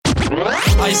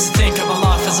I used to think of my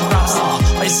life as a rap star.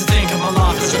 I used to think of my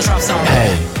life as a trap star.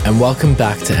 Hey, and welcome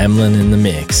back to Emlyn in the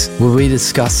Mix, where we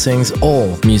discuss things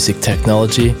all music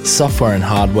technology, software and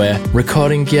hardware,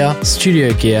 recording gear,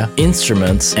 studio gear,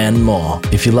 instruments, and more.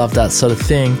 If you love that sort of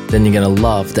thing, then you're going to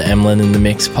love the Emlyn in the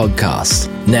Mix podcast.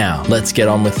 Now, let's get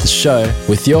on with the show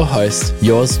with your host,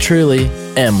 yours truly,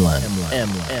 Emlyn.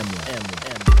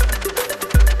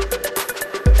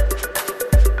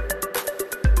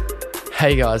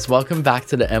 Hey guys, welcome back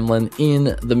to the Emlyn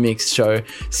in the Mix show.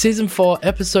 Season 4,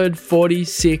 episode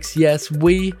 46. Yes,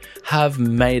 we have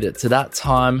made it to that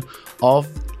time of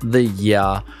the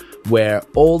year where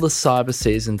all the cyber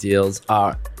season deals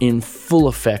are in full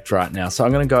effect right now. So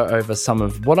I'm going to go over some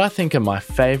of what I think are my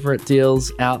favorite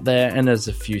deals out there, and there's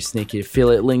a few sneaky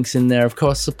affiliate links in there. Of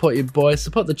course, support your boy,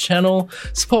 support the channel,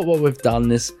 support what we've done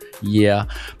this year.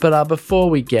 But before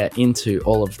we get into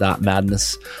all of that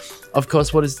madness, of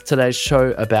course, what is today's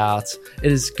show about?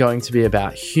 It is going to be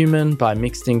about Human by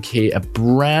Mixed In Key, a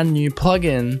brand new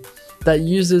plugin that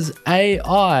uses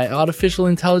AI, artificial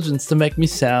intelligence, to make me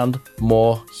sound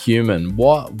more human.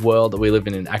 What world are we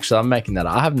living in? Actually, I'm making that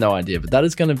up. I have no idea, but that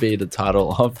is going to be the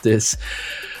title of this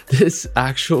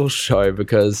actual show,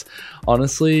 because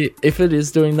honestly, if it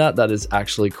is doing that, that is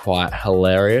actually quite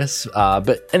hilarious.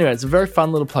 But anyway, it's a very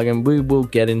fun little plugin. We will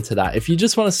get into that. If you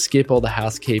just want to skip all the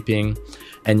housekeeping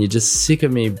and you're just sick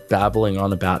of me babbling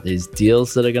on about these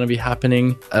deals that are going to be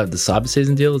happening, the cyber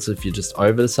season deals, if you're just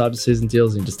over the cyber season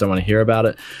deals and you just don't want to hear about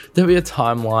it, there'll be a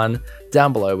timeline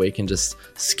down below where you can just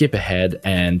skip ahead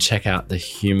and check out the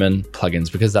Human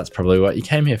plugins, because that's probably what you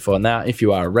came here for. Now, if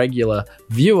you are a regular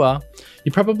viewer,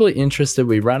 you're probably interested.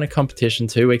 We ran a competition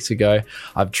 2 weeks ago.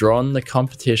 I've drawn the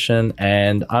competition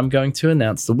and I'm going to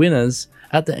announce the winners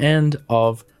at the end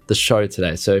of the show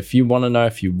today. So if you want to know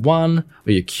if you won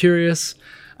or you're curious,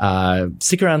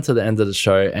 stick around to the end of the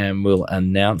show and we'll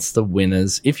announce the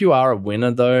winners. If you are a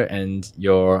winner though and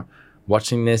you're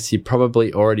watching this, you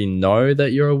probably already know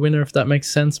that you're a winner, if that makes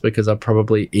sense, because I've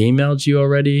probably emailed you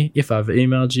already. If I've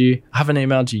emailed you, I haven't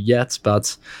emailed you yet,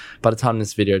 but by the time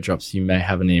this video drops, you may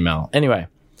have an email. Anyway,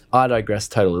 I digress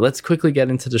totally. Let's quickly get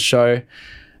into the show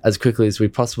as quickly as we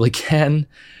possibly can.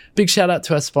 Big shout out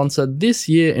to our sponsor this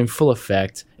year in full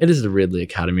effect. It is the Ridley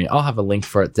Academy. I'll have a link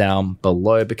for it down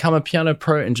below. Become a piano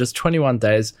pro in just 21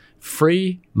 days.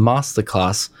 Free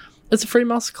masterclass. It's a free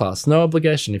masterclass. No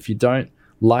obligation. If you don't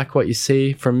like what you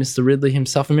see from Mr. Ridley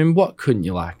himself, I mean, what couldn't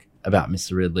you like about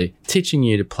Mr. Ridley? Teaching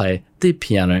you to play the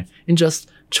piano in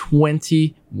just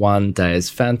 21 days.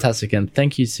 Fantastic. And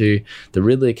thank you to the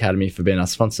Ridley Academy for being our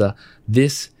sponsor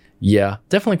this year.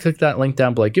 Definitely click that link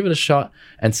down below. Give it a shot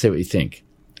and see what you think.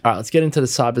 All right, let's get into the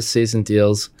cyber season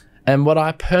deals and what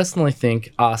I personally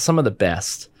think are some of the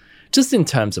best, just in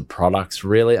terms of products,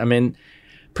 really. I mean,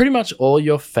 pretty much all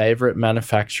your favorite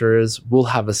manufacturers will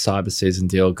have a cyber season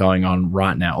deal going on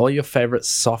right now. All your favorite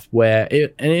software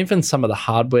and even some of the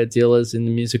hardware dealers in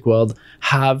the music world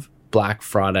have Black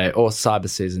Friday or cyber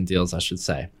season deals, I should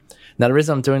say. Now, the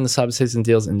reason I'm doing the cyber season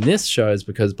deals in this show is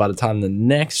because by the time the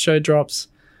next show drops,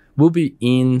 we'll be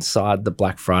inside the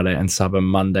Black Friday and Cyber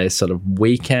Monday sort of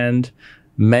weekend.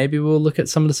 Maybe we'll look at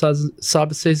some of the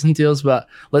cyber season deals, but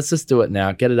let's just do it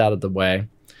now. Get it out of the way.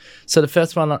 So the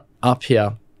first one up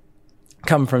here,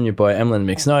 coming from your boy, Emlyn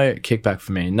Mix. No kickback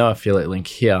for me, no affiliate link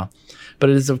here. But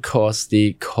it is, of course,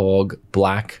 the Korg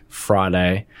Black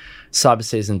Friday. Cyber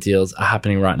season deals are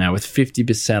happening right now with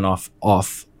 50%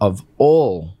 off of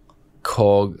all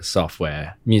Korg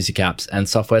software, music apps and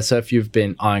software. So if you've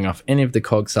been eyeing off any of the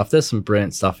Korg stuff, there's some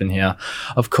brilliant stuff in here.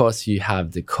 Of course, you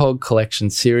have the Korg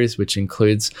Collection series, which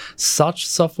includes such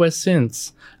software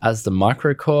synths as the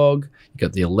Micro Korg. You've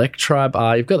got the Electribe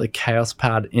R, you've got the Chaos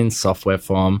Pad in software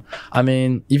form. I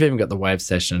mean, you've even got the Wave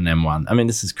Station and M1. I mean,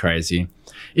 this is crazy.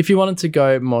 If you wanted to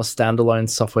go more standalone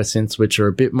software synths, which are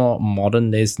a bit more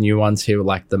modern, these new ones here,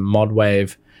 like the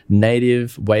ModWave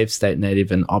Native, Wave State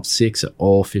Native, and Op6 are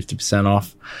all 50%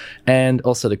 off. And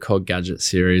also the Korg Gadget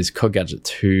series, Korg Gadget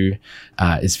 2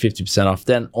 is 50% off.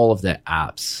 Then all of their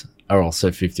apps are also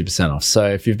 50% off. So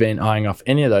if you've been eyeing off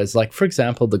any of those, like for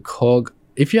example, the Korg,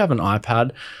 if you have an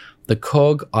iPad, the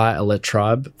Korg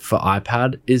Electribe for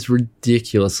iPad is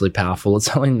ridiculously powerful.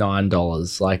 It's only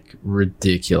 $9, like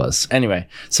ridiculous. Anyway,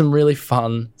 some really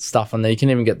fun stuff on there. You can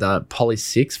even get the Poly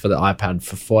 6 for the iPad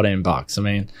for $14. I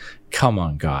mean, come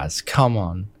on, guys, come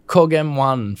on. Korg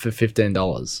M1 for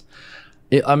 $15.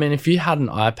 I mean, if you had an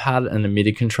iPad and a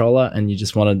MIDI controller and you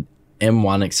just wanted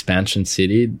M1 Expansion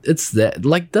City, it's there.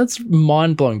 Like, that's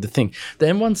mind-blowing to think. The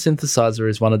M1 synthesizer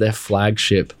is one of their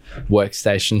flagship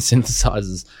workstation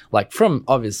synthesizers, like from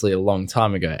obviously a long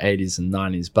time ago, 80s and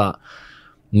 90s, but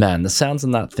man, the sounds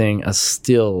on that thing are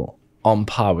still on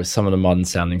par with some of the modern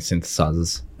sounding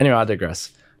synthesizers. Anyway, I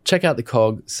digress. Check out the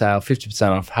COG sale, 50%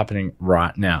 off, happening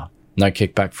right now. No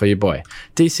kickback for your boy.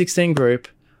 D16 Group,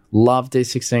 love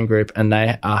D16 Group, and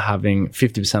they are having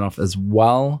 50% off as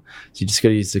well. So you just got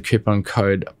to use the coupon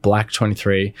code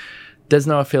BLACK23. There's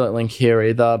no affiliate link here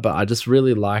either, but I just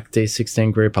really like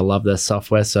D16 Group. I love their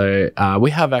software. So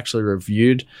we have actually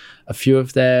reviewed a few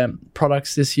of their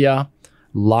products this year,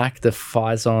 like the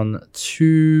Phison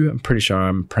 2, I'm pretty sure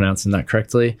I'm pronouncing that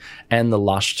correctly, and the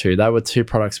Lush 2. They were two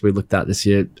products we looked at this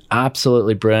year.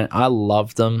 Absolutely brilliant. I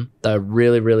love them. They're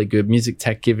really, really good. Music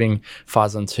Tech giving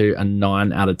Phison 2 a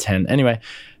 9 out of 10. Anyway,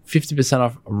 50%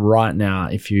 off right now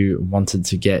if you wanted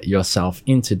to get yourself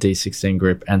into D16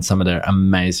 Group and some of their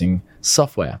amazing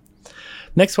software.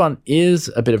 Next one is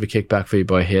a bit of a kickback for you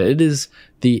boy here. It is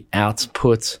the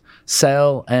Output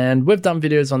sale, and we've done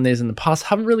videos on these in the past.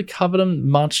 Haven't really covered them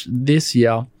much this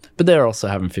year, but they're also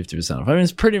having 50% off. I mean,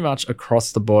 it's pretty much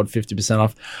across the board 50%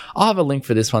 off. I'll have a link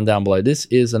for this one down below. This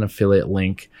is an affiliate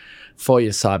link for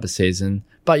your cyber season,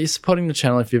 but you're supporting the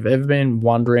channel. If you've ever been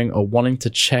wondering or wanting to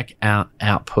check out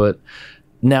Output,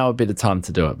 now would be the time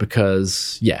to do it,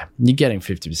 because yeah, you're getting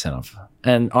 50% off.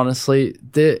 And honestly,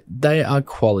 they are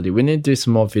quality. We need to do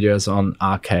some more videos on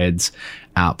Arcade's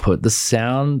Output. The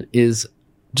sound is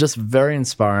just very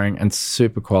inspiring and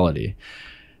super quality.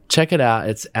 Check it out.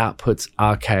 It's Output's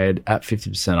Arcade at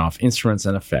 50% off. Instruments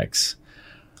and effects.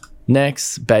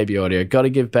 Next, Baby Audio. Got to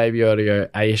give Baby Audio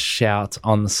a shout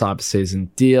on the cyber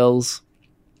season deals.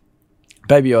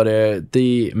 Baby Audio,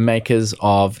 the makers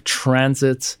of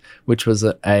Transit, which was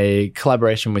a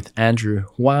collaboration with Andrew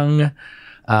Huang,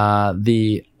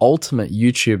 the ultimate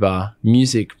YouTuber,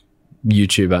 music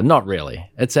YouTuber. Not really.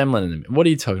 It's Emlyn in the mix. What are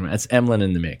you talking about? It's Emlyn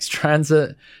in the mix.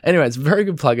 Transit. Anyway, it's a very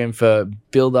good plugin for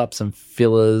build-ups and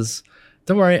fillers.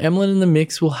 Don't worry, Emlyn in the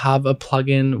mix will have a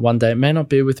plugin one day. It may not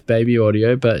be with Baby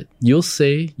Audio, but you'll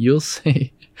see. You'll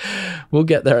see. We'll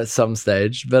get there at some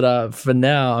stage. But for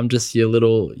now, I'm just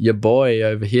your boy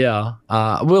over here.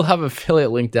 We'll have an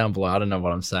affiliate link down below. I don't know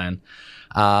what I'm saying.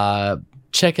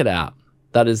 Check it out.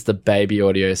 That is the Baby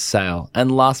Audio sale.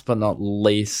 And last but not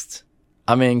least,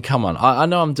 I mean, come on. I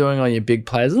know I'm doing on your big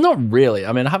players. Not really.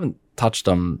 I mean, I haven't touched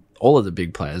on all of the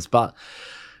big players, but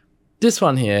this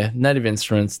one here, Native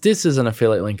Instruments, this is an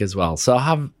affiliate link as well. So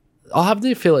I'll have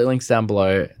the affiliate links down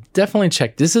below. Definitely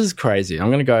check. This is crazy. I'm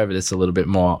going to go over this a little bit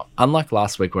more, unlike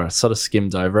last week where I sort of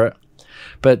skimmed over it.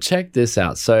 But check this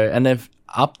out. So, and they've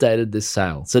updated this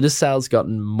sale. So this sale's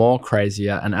gotten more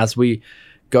crazier. And as we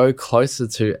go closer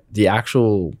to the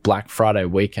actual Black Friday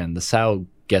weekend, the sale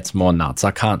gets more nuts.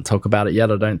 I can't talk about it yet,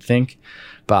 I don't think,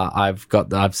 but I've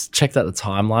checked out the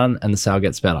timeline and the sale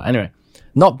gets better. Anyway,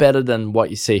 not better than what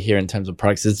you see here in terms of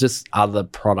products. There's just other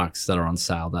products that are on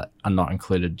sale that are not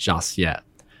included just yet.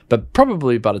 But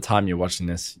probably by the time you're watching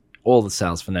this, all the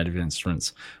sales for Native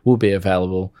Instruments will be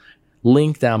available.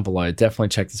 Link down below. Definitely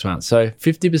check this one out. So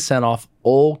 50% off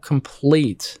all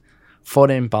complete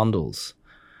 14 bundles.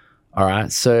 All right.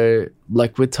 So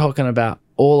like we're talking about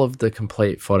all of the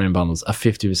complete 14 bundles are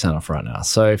 50% off right now.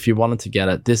 So if you wanted to get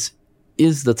it, this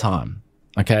is the time.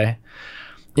 Okay.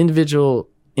 Individual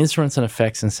instruments and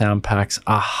effects and sound packs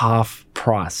are half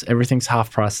price. Everything's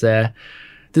half price there.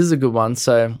 This is a good one.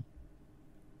 So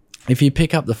if you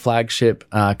pick up the flagship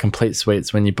complete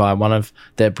suites when you buy one of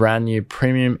their brand new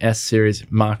premium S series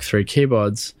Mark III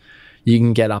keyboards, you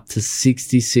can get up to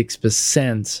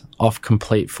 66% off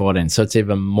complete 14. So it's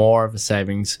even more of a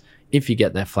savings if you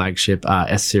get their flagship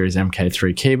S series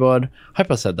MK3 keyboard. Hope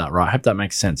I said that right. Hope that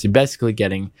makes sense. You're basically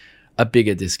getting a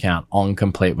bigger discount on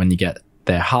complete when you get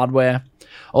their hardware.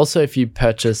 Also, if you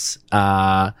purchase,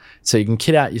 so you can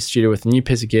kit out your studio with a new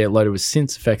piece of gear loaded with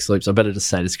synths, effects, loops, I better just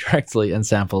say this correctly, and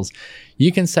samples,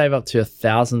 you can save up to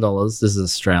 $1,000, this is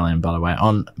Australian by the way,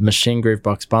 on Machine Groove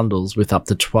Box bundles with up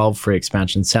to 12 free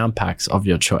expansion sound packs of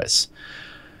your choice.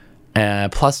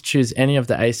 Plus, choose any of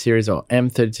the A series or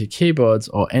M32 keyboards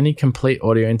or any complete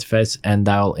audio interface, and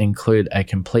they'll include a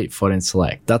complete 14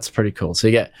 select. That's pretty cool. So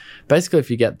you get, basically, if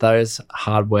you get those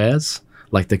hardwares,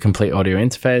 like the complete audio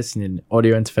interface, you need an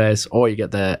audio interface, or you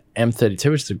get the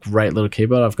M32, which is a great little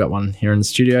keyboard. I've got one here in the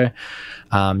studio.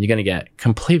 You're going to get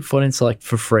complete 14 select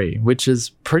for free, which is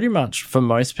pretty much for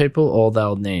most people all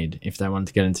they'll need if they want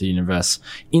to get into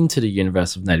the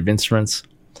universe of Native Instruments.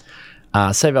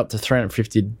 Save up to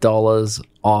 $350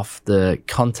 off the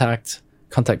Contact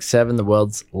 7, the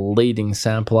world's leading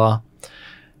sampler.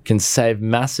 Can save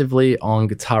massively on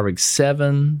Guitar Rig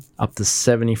 7, up to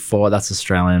 74. That's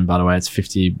Australian, by the way. It's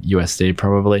 50 USD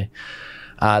probably.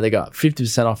 They got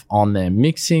 50% off on their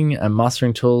mixing and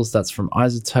mastering tools. That's from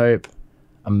Isotope.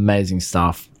 Amazing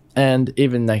stuff. And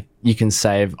even you can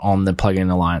save on the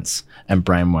Plugin Alliance and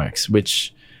Brainworks,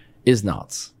 which is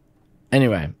nuts.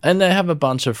 Anyway, and they have a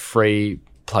bunch of free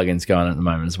plugins going at the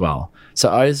moment as well. So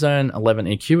Ozone 11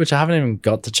 EQ, which I haven't even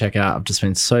got to check out, I've just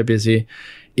been so busy,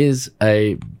 is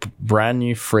a brand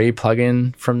new free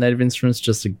plugin from Native Instruments,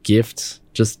 just a gift,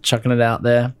 just chucking it out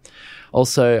there.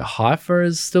 Also, Hypha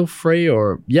is still free,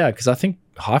 because I think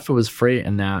Hypha was free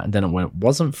and then it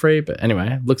wasn't free, but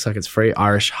anyway, looks like it's free.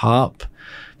 Irish Harp,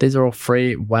 these are all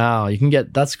free. Wow, you can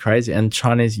get, that's crazy. And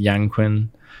Chinese Yanquin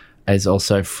is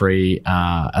also free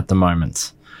at the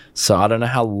moment. So I don't know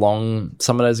how long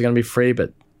some of those are going to be free,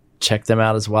 but check them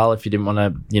out as well if you didn't want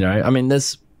to,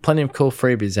 there's plenty of cool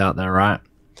freebies out there, right?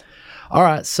 All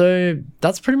right, so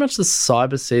that's pretty much the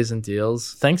cyber season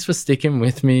deals. Thanks for sticking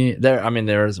with me.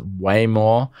 There is way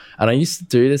more. And I used to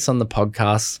do this on the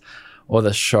podcast or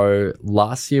the show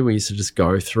last year. We used to just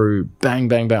go through bang,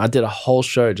 bang, bang. I did a whole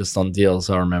show just on deals,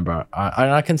 I remember.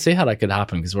 I can see how that could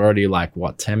happen because we're already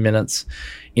 10 minutes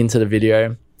into the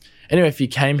video. Anyway, if you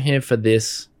came here for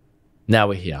this, now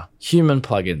we're here. Human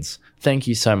plugins. Thank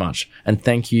you so much. And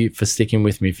thank you for sticking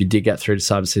with me if you did get through to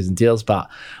cyber season deals. But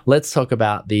let's talk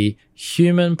about the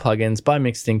human plugins by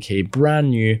Mixed In Key.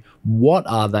 Brand new. What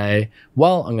are they?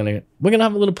 Well, we're going to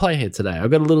have a little play here today.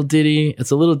 I've got a little ditty.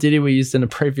 It's a little ditty we used in a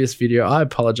previous video. I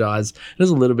apologize. It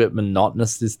is a little bit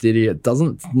monotonous, this ditty.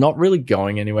 Not really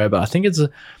going anywhere, but I think it's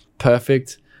a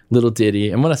perfect little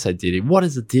ditty. And when I say ditty, what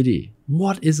is a ditty?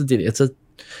 What is a ditty?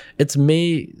 It's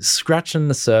me scratching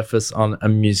the surface on a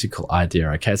musical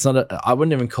idea, okay? I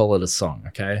wouldn't even call it a song,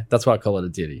 okay? That's why I call it a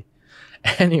ditty.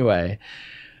 Anyway,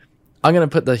 I'm going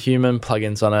to put the human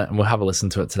plugins on it and we'll have a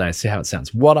listen to it today, see how it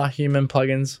sounds. What are human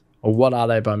plugins, or what are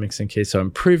they by Mixed In Key? So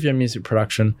improve your music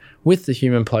production with the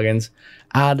human plugins,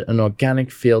 add an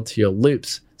organic feel to your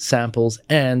loops, samples,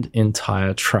 and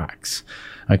entire tracks.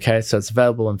 Okay, so it's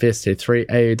available in VST3,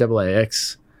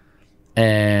 AAAX,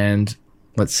 and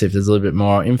let's see if there's a little bit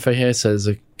more info here. So there's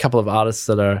a couple of artists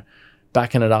that are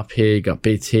backing it up here. You got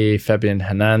BT, Fabian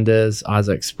Hernandez,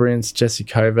 Isaac Sprintz, Jesse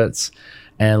Kovitz,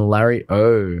 and Larry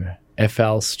O,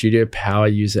 FL Studio Power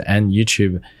user and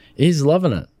YouTube. He's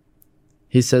loving it.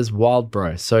 He says, wild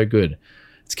bro, so good.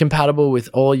 It's compatible with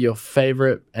all your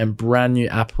favorite and brand new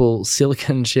Apple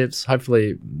silicon chips.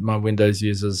 Hopefully my Windows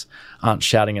users aren't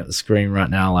shouting at the screen right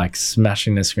now,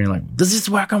 smashing the screen does this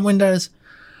work on Windows?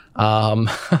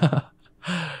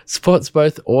 Supports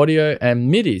both audio and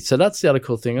MIDI. So that's the other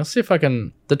cool thing. I'll see if I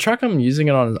can, the track I'm using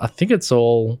it on, I think it's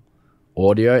all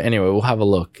audio. Anyway, we'll have a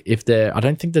look. I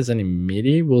don't think there's any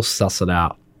MIDI. We'll suss it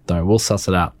out though.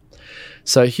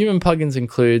 So human plugins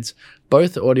includes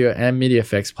both audio and MIDI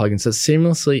effects plugins that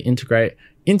seamlessly integrate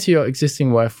into your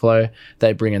existing workflow.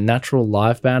 They bring a natural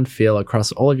live band feel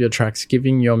across all of your tracks,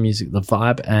 giving your music the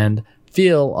vibe and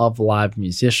feel of live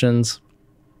musicians.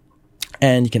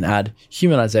 And you can add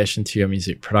humanization to your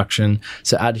music production.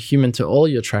 So add human to all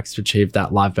your tracks to achieve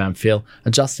that live band feel.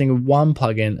 Adjusting one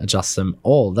plugin adjusts them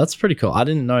all. That's pretty cool. I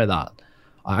didn't know that.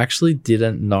 I actually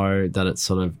didn't know that it's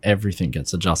sort of everything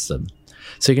gets adjusted.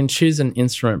 So you can choose an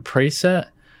instrument preset.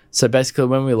 So basically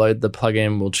when we load the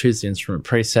plugin, we'll choose the instrument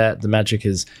preset. The magic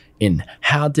is in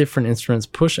how different instruments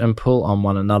push and pull on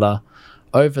one another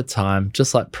over time,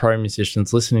 just like pro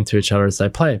musicians listening to each other as they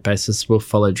play. Bassists will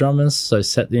follow drummers, so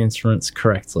set the instruments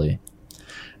correctly.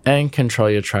 And control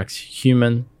your track's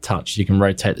human touch. You can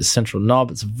rotate the central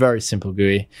knob. It's a very simple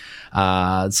GUI.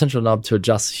 Central knob to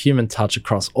adjust human touch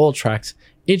across all tracks.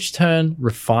 Each turn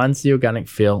refines the organic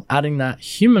feel, adding that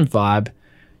human vibe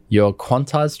your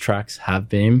quantized tracks have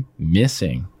been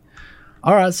missing.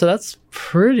 All right, so that's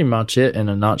pretty much it in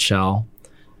a nutshell.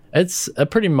 It's a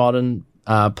pretty modern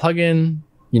plugin,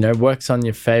 works on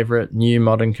your favorite new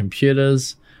modern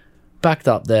computers, backed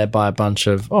up there by a bunch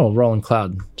of, Roland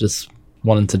Cloud just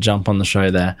wanted to jump on the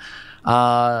show there.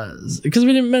 Because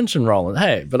we didn't mention Roland.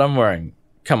 Hey, but I'm wearing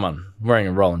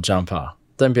a Roland jumper.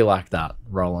 Don't be like that,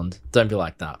 Roland. Don't be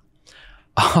like that.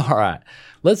 All right,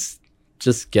 let's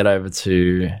just get over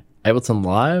to Ableton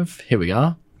Live. Here we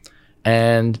go.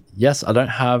 And yes, I don't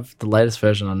have the latest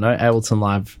version. I know Ableton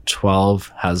Live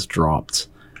 12 has dropped.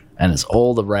 And it's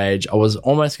all the rage. I was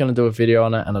almost going to do a video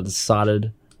on it and I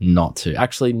decided not to.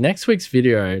 Actually, next week's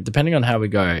video, depending on how we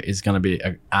go, is going to be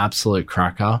an absolute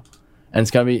cracker. And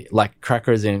it's going to be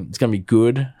cracker as in, it's going to be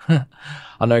good.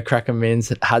 I know cracker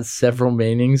has several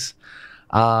meanings.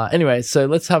 Anyway, so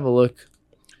let's have a look.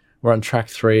 We're on track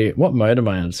 3. What mode am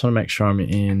I in? I just want to make sure I'm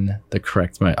in the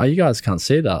correct mode. Oh, you guys can't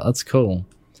see that. That's cool.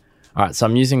 All right, so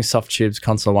I'm using Softtube's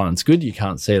Console 1. It's good you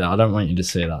can't see that. I don't want you to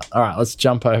see that. All right, let's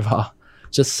jump over.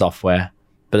 Just software,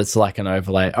 but it's like an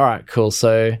overlay. All right, cool.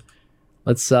 So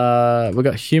We've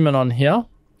got human on here.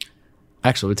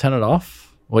 Actually, we turn it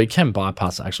off. Well, you can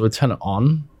bypass it, actually. We turn it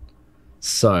on.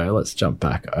 So let's jump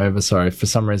back over. Sorry, for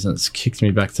some reason it's kicked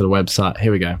me back to the website.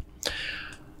 Here we go.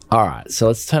 All right, so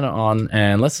let's turn it on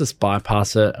and let's just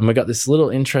bypass it. And we got this little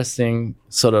interesting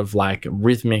sort of like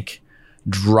rhythmic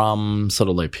drum sort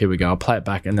of loop. Here we go. I'll play it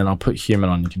back and then I'll put human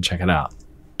on. You can check it out.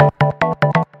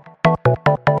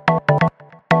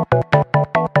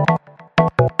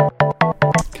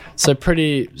 So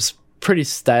pretty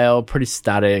stale, pretty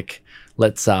static.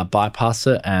 Let's bypass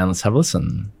it and let's have a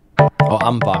listen. Or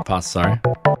unbypass, sorry.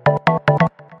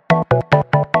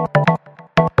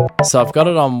 So I've got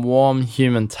it on warm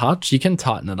human touch. You can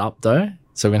tighten it up though.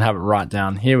 So we can have it right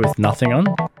down here with nothing on.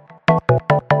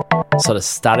 Sort of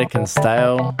static and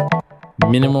stale.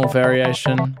 Minimal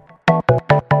variation.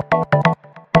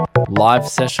 Live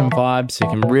session vibe, so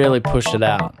you can really push it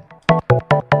out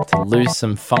to loose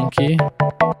and funky.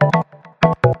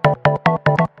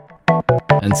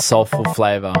 And soulful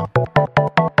flavor.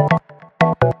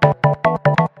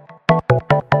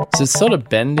 So it's sort of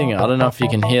bending. I don't know if you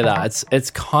can hear that.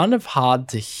 It's kind of hard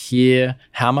to hear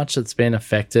how much it's been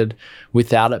affected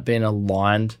without it being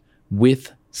aligned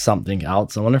with something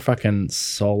else. I wonder if I can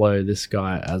solo this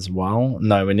guy as well.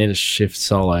 No, we need a shift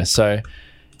solo. So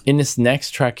in this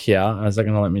next track here, is that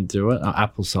going to let me do it?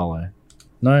 Apple solo.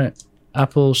 No,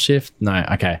 Apple shift. No,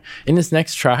 okay. In this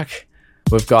next track,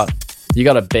 you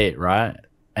got a beat, right?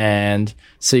 And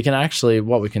so you can actually,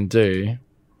 what we can do,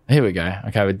 here we go.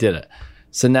 Okay, we did it.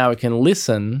 So now we can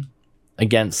listen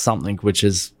against something which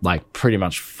is like pretty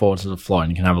much 4 to the floor, and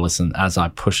you can have a listen as I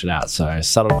push it out. So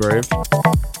subtle groove.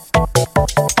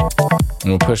 And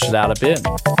we'll push it out a bit.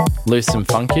 Loose and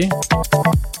funky.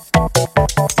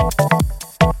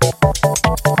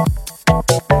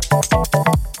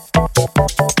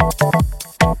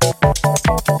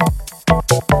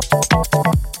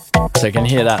 So you can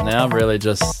hear that now, really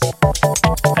just,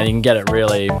 and you can get it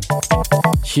really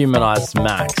humanized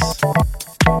max.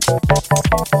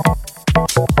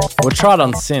 We'll try it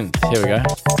on synth. Here we go.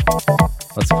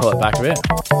 Let's pull it back a bit.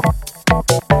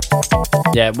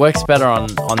 Yeah, it works better on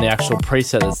the actual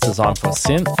preset that's designed for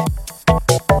synth.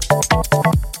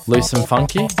 Loose and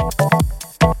funky.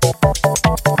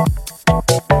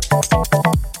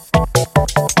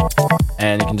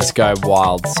 And you can just go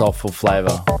wild, soulful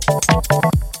flavor.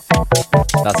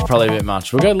 That's probably a bit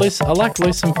much. We'll go loose. I like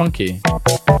loose and funky.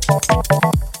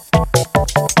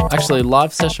 Actually,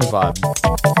 live session vibe.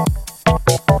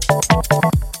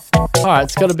 Alright,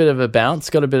 it's got a bit of a bounce.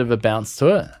 Got a bit of a bounce to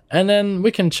it. And then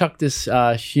we can chuck this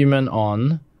human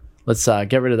on. Let's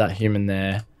get rid of that human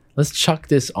there. Let's chuck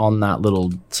this on that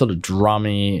little sort of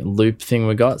drummy loop thing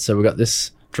we got. So we got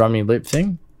this drummy loop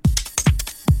thing.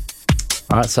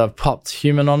 All right, so I've popped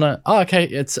human on it. Oh, okay,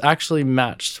 it's actually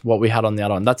matched what we had on the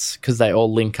other one. That's because they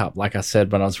all link up, like I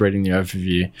said when I was reading the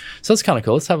overview. So it's kind of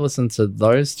cool. Let's have a listen to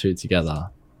those two together.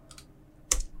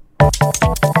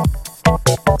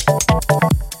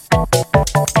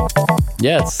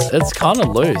 Yeah, it's kind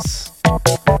of loose.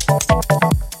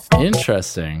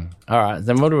 Interesting. All right,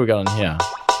 then what do we got on here?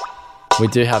 We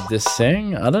do have this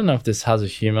thing. I don't know if this has a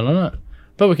human on it,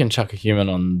 but we can chuck a human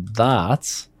on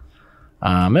that.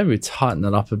 Maybe we tighten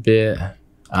it up a bit.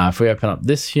 If we open up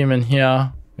this human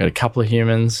here, we got a couple of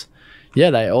humans. Yeah,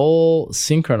 they all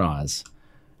synchronize.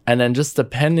 And then just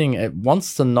depending, it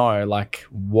wants to know like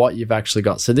what you've actually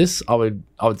got. So this, I would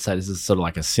say this is sort of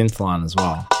like a synth line as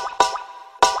well.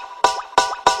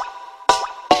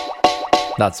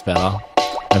 That's better.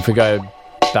 And if we go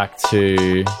back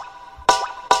to,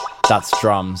 that's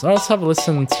drums. Oh, let's have a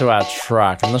listen to our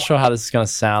track. I'm not sure how this is going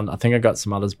to sound. I think I got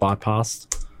some others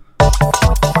bypassed.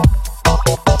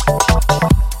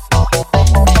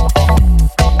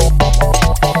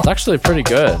 It's actually pretty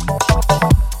good.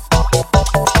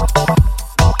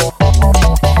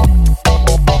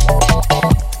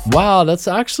 Wow, that's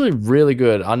actually really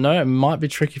good. I know it might be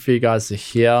tricky for you guys to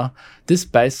hear. This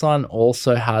bass line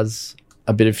also has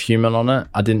a bit of human on it.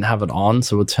 I didn't have it on,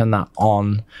 so we'll turn that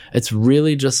on. It's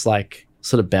really just like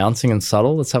sort of bouncing and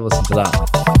subtle. Let's have a listen to that.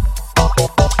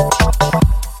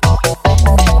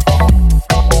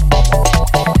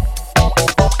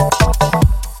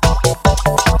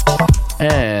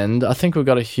 And I think we've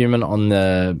got a human on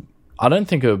the, I don't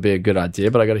think it would be a good idea,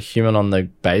 but I got a human on the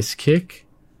bass kick,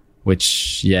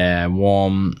 which, yeah,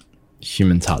 warm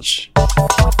human touch.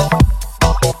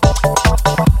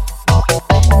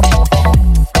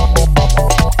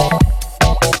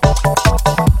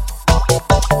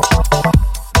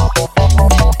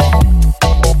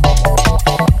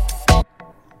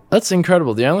 That's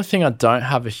incredible. The only thing I don't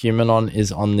have a human on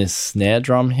is on this snare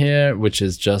drum here, which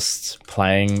is just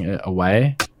playing it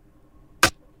away.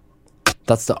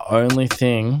 That's the only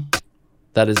thing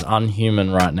that is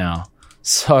unhuman right now.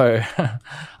 So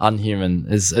unhuman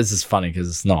is just funny because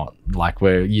it's not like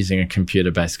we're using a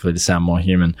computer basically to sound more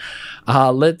human.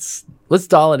 Let's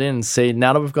dial it in and see.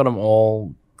 Now that we've got them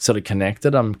all sort of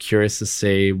connected, I'm curious to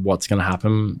see what's going to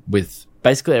happen with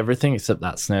basically everything except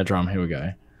that snare drum. Here we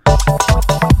go.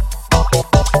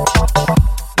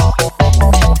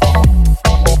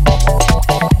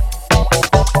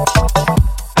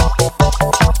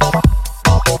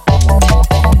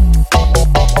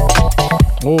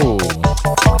 Ooh,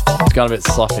 it's got a bit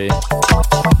sloppy.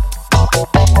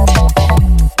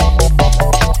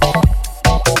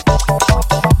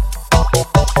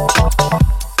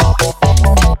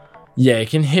 Yeah, you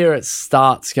can hear it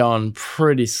starts going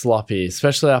pretty sloppy,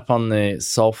 especially up on the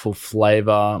soulful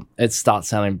flavor. It starts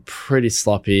sounding pretty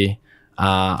sloppy.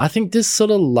 I think this sort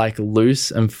of like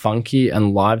loose and funky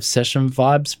and live session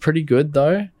vibes pretty good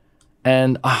though.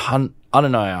 And I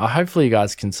don't know. Hopefully you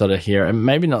guys can sort of hear it.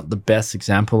 Maybe not the best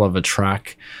example of a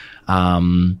track,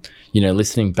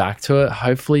 listening back to it.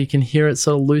 Hopefully you can hear it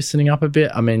sort of loosening up a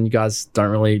bit. I mean, you guys don't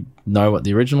really know what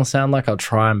the original sound like. I'll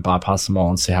try and bypass them all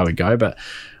and see how we go. But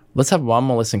let's have one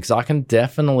more listen because I can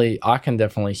definitely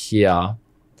hear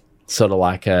sort of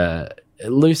like a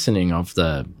loosening of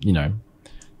the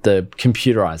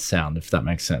computerized sound, if that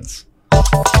makes sense.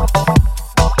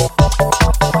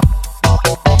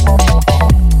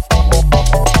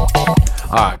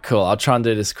 All right, cool. I'll try and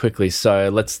do this quickly. So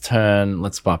let's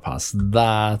bypass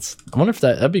that. I wonder if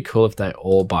that'd be cool if they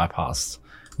all bypassed.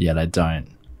 Yeah, they don't.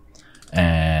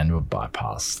 And we'll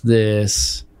bypass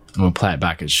this and we'll play it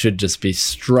back. It should just be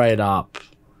straight, I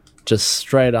guess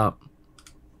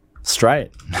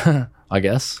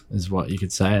is what you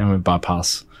could say. And we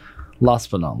bypass, last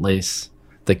but not least,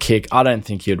 the kick. I don't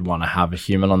think you'd want to have a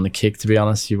human on the kick, to be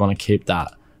honest. You want to keep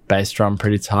that bass drum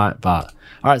pretty tight, but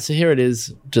all right, so here it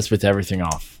is, just with everything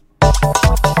off.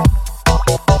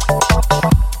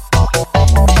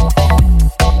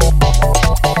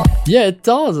 Yeah, it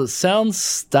does. It sounds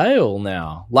stale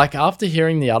now. Like after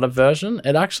hearing the other version,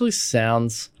 it actually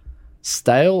sounds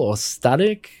stale or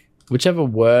static, whichever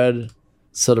word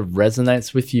sort of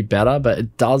resonates with you better, but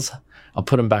it does. I'll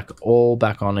put them back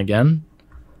on again.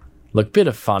 Look, bit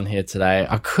of fun here today.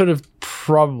 I could have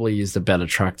probably used a better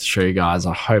track to show you guys.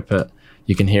 I hope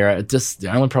you can hear it.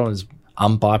 The only problem is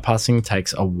bypassing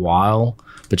takes a while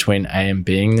between A and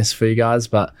Bing this for you guys.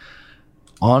 But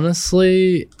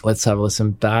honestly, let's have a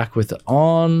listen back with it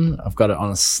on. I've got it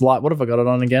on a slight. What have I got it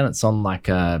on again? It's on like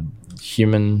a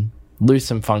human,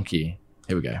 loose and funky.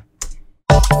 Here we go.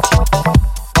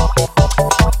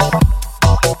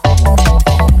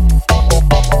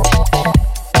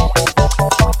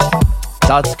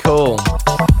 That's cool.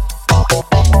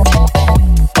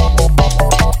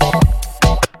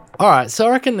 All right, so I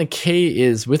reckon the key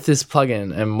is with this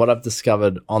plugin, and what I've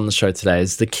discovered on the show today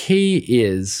is the key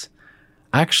is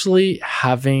actually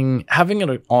having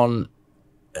it on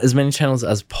as many channels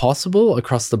as possible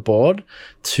across the board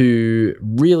to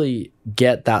really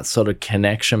get that sort of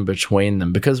connection between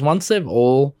them. Because once they've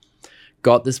all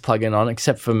got this plugin on,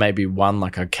 except for maybe one,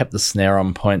 like I kept the snare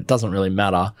on point, doesn't really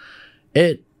matter.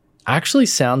 It actually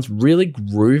sounds really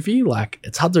groovy. Like,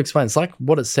 it's hard to explain. It's like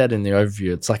what it said in the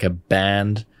overview. It's like a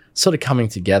band sort of coming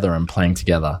together and playing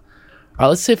together. All right,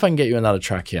 let's see if I can get you another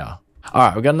track here. All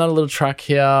right, we've got another little track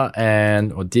here,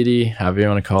 or ditty, however you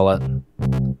want to call it.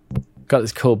 Got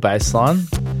this cool bass line.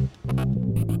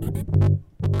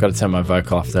 Got to turn my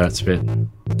vocal off there. It's a bit...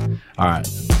 All right.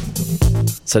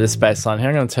 So this bass line here,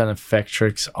 I'm going to turn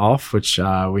Effectrix off, which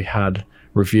we had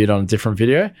reviewed on a different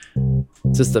video.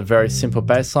 Just a very simple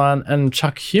bass line, and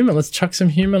chuck human. Let's chuck some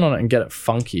human on it and get it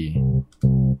funky.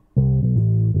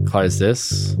 Close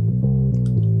this.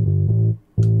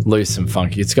 Loose and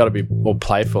funky. It's got to be all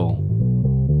playful.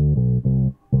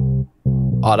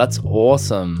 Oh, that's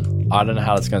awesome. I don't know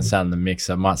how it's going to sound in the mix.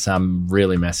 It might sound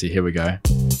really messy. Here we go.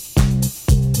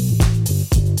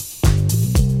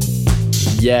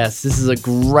 Yes, this is a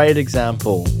great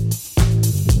example.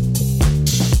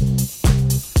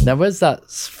 Now, where's that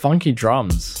funky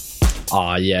drums?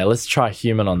 Oh, yeah, let's try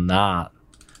human on that.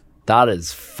 That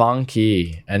is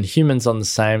funky. And human's on the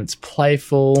same. It's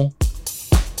playful.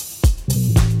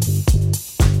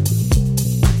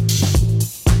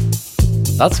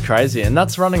 That's crazy. And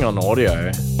that's running on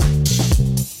audio.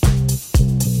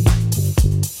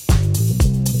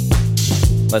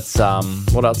 Let's,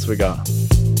 what else we got?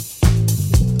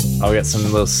 Oh, we got some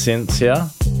little synths here.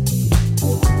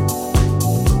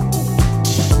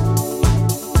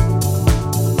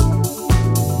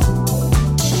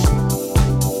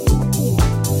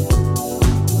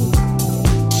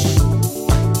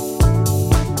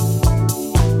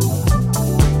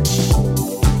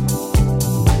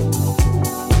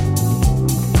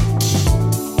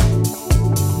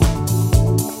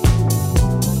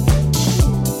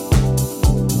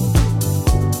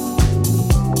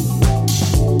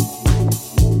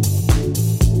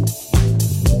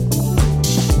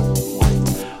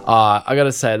 I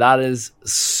gotta say, that is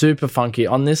super funky.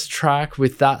 On this track,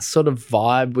 with that sort of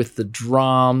vibe with the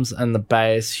drums and the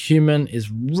bass, Human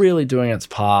is really doing its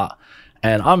part,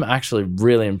 and I'm actually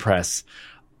really impressed.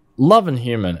 Loving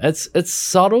Human. It's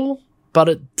subtle, but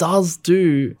it does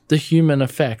do the human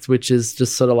effect, which is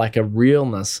just sort of like a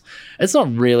realness. It's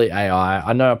not really AI.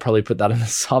 I know I probably put that in the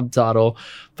subtitle,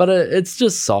 but it's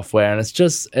just software, and it's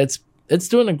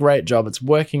doing a great job. It's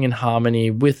working in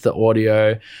harmony with the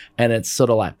audio, and it's sort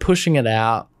of like pushing it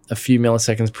out a few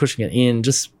milliseconds, pushing it in,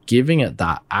 just giving it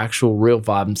that actual real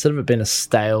vibe. Instead of it being a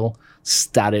stale,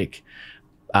 static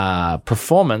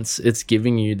performance, it's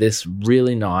giving you this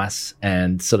really nice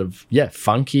and sort of,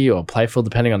 funky or playful,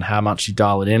 depending on how much you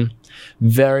dial it in.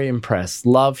 Very impressed.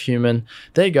 Love Human.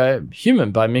 There you go.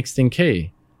 Human by Mixed in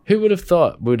Key. Who would have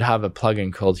thought we'd have a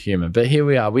plugin called Human? But here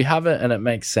we are. We have it, and it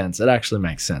makes sense. It actually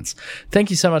makes sense. Thank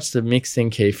you so much to Mixed in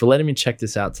Key for letting me check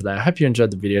this out today. I hope you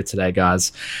enjoyed the video today,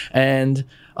 guys. And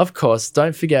of course,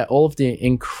 don't forget all of the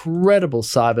incredible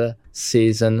Cyber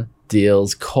Season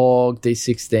deals. Korg,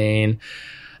 D16,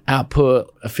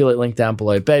 Output, affiliate link down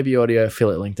below. Baby Audio,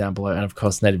 affiliate link down below. And of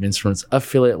course, Native Instruments,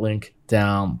 affiliate link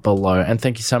down below. And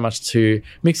thank you so much to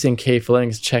Mixed in Key for letting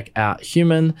us check out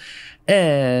Human.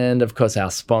 And of course, our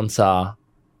sponsor,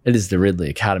 it is the Ridley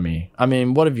Academy. I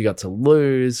mean, what have you got to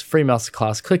lose? Free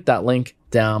masterclass. Click that link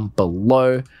down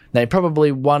below. Now, you're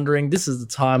probably wondering, this is the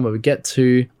time where we get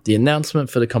to the announcement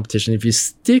for the competition. If you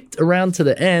sticked around to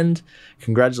the end,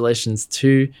 congratulations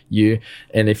to you.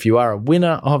 And if you are a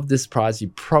winner of this prize, you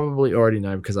probably already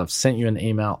know because I've sent you an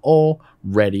email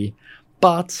already.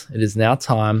 But it is now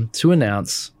time to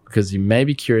announce, because you may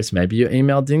be curious, maybe your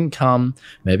email didn't come,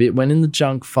 maybe it went in the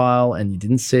junk file and you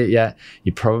didn't see it yet.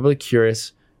 You're probably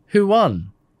curious, who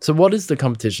won? So what is the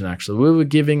competition actually? We were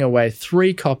giving away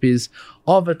 3 copies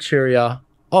of Got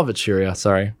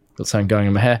something going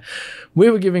in my hair. We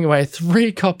were giving away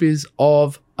 3 copies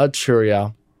of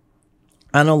Arturia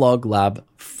Analog Lab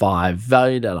 5,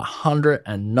 valued at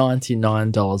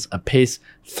 $199 a piece.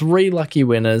 3 lucky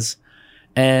winners,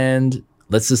 and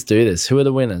let's just do this. Who are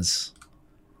the winners?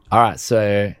 All right,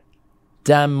 so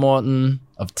Dan Morton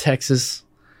of Texas,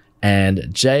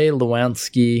 and Jay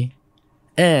Lewanski,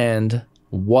 and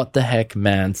What the Heck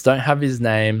Mans. Don't have his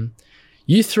name.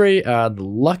 You 3 are the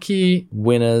lucky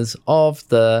winners of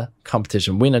the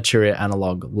competition. Win Arturia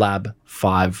Analog Lab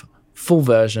 5 full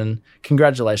version.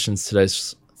 Congratulations to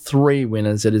those 3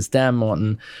 winners. It is Dan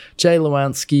Morton, Jay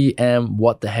Lewanski, and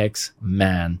What the Heck's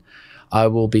Man. I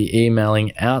will be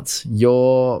emailing out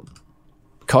your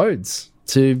codes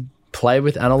to play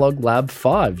with Analog Lab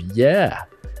 5. Yeah.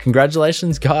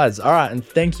 Congratulations, guys. All right. And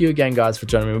thank you again, guys, for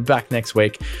joining me. We're back next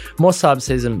week. More Cyber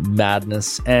Season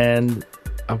madness. And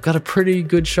I've got a pretty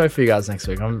good show for you guys next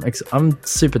week. I'm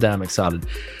super damn excited.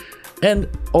 And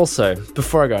also,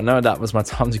 before I go, I know that was my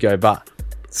time to go, but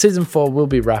Season 4 will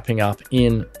be wrapping up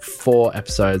in 4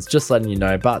 episodes, just letting you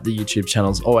know, but the YouTube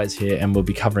channel's always here, and we'll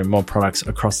be covering more products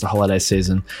across the holiday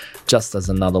season, just as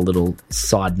another little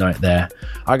side note there.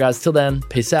 All right, guys, till then,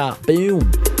 peace out.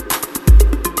 Boom.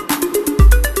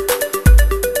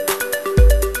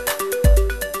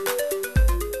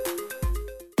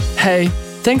 Hey,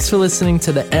 thanks for listening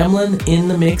to the Emlyn in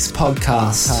the Mix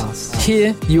podcast.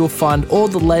 Here you will find all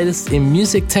the latest in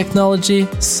music technology,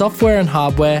 software and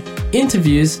hardware,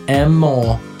 interviews, and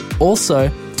more.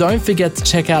 Also, don't forget to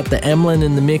check out the Emlyn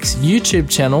in the Mix YouTube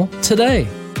channel today.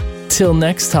 Till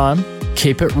next time,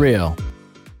 keep it real.